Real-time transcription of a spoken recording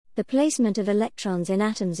The placement of electrons in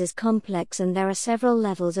atoms is complex and there are several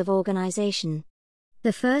levels of organization.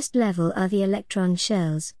 The first level are the electron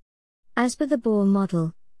shells. As per the Bohr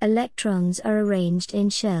model, electrons are arranged in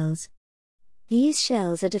shells. These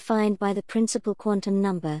shells are defined by the principal quantum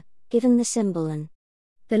number, given the symbol N.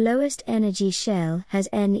 The lowest energy shell has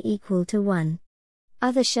N equal to 1.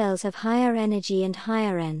 Other shells have higher energy and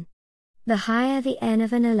higher N. The higher the N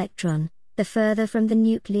of an electron, the further from the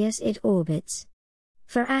nucleus it orbits.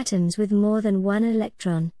 For atoms with more than one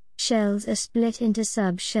electron, shells are split into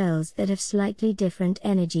sub-shells that have slightly different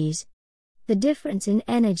energies. The difference in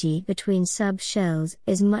energy between sub-shells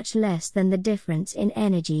is much less than the difference in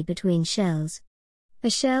energy between shells. A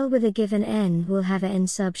shell with a given N will have N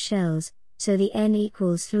sub-shells, so the N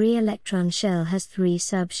equals 3 electron shell has 3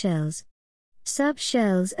 sub-shells.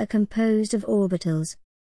 Sub-shells are composed of orbitals.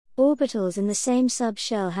 Orbitals in the same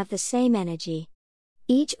sub-shell have the same energy.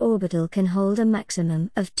 Each orbital can hold a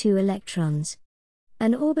maximum of 2 electrons.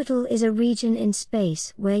 An orbital is a region in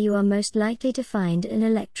space where you are most likely to find an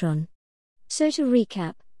electron. So to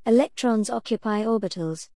recap, electrons occupy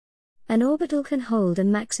orbitals. An orbital can hold a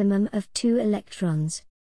maximum of 2 electrons.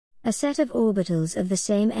 A set of orbitals of the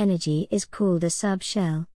same energy is called a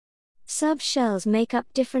subshell. Subshells make up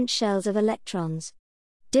different shells of electrons.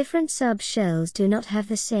 Different subshells do not have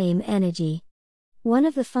the same energy. One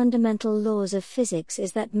of the fundamental laws of physics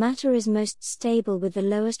is that matter is most stable with the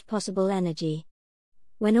lowest possible energy.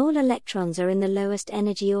 When all electrons are in the lowest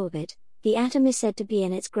energy orbit, the atom is said to be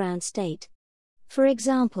in its ground state. For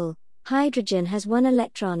example, hydrogen has 1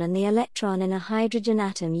 electron and the electron in a hydrogen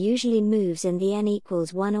atom usually moves in the n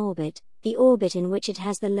equals 1 orbit, the orbit in which it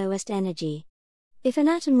has the lowest energy. If an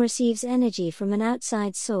atom receives energy from an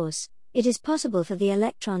outside source, it is possible for the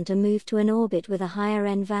electron to move to an orbit with a higher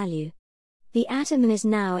n value. The atom is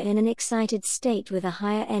now in an excited state with a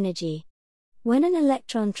higher energy. When an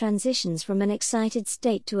electron transitions from an excited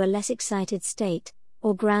state to a less excited state,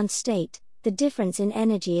 or ground state, the difference in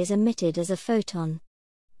energy is emitted as a photon.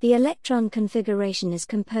 The electron configuration is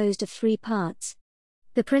composed of 3 parts: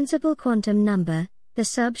 the principal quantum number, the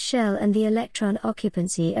subshell and the electron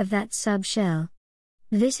occupancy of that subshell.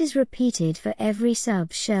 This is repeated for every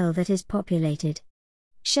subshell that is populated.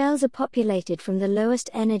 Shells are populated from the lowest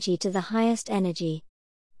energy to the highest energy.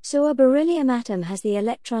 So a beryllium atom has the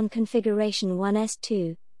electron configuration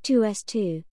 1s2, 2s2,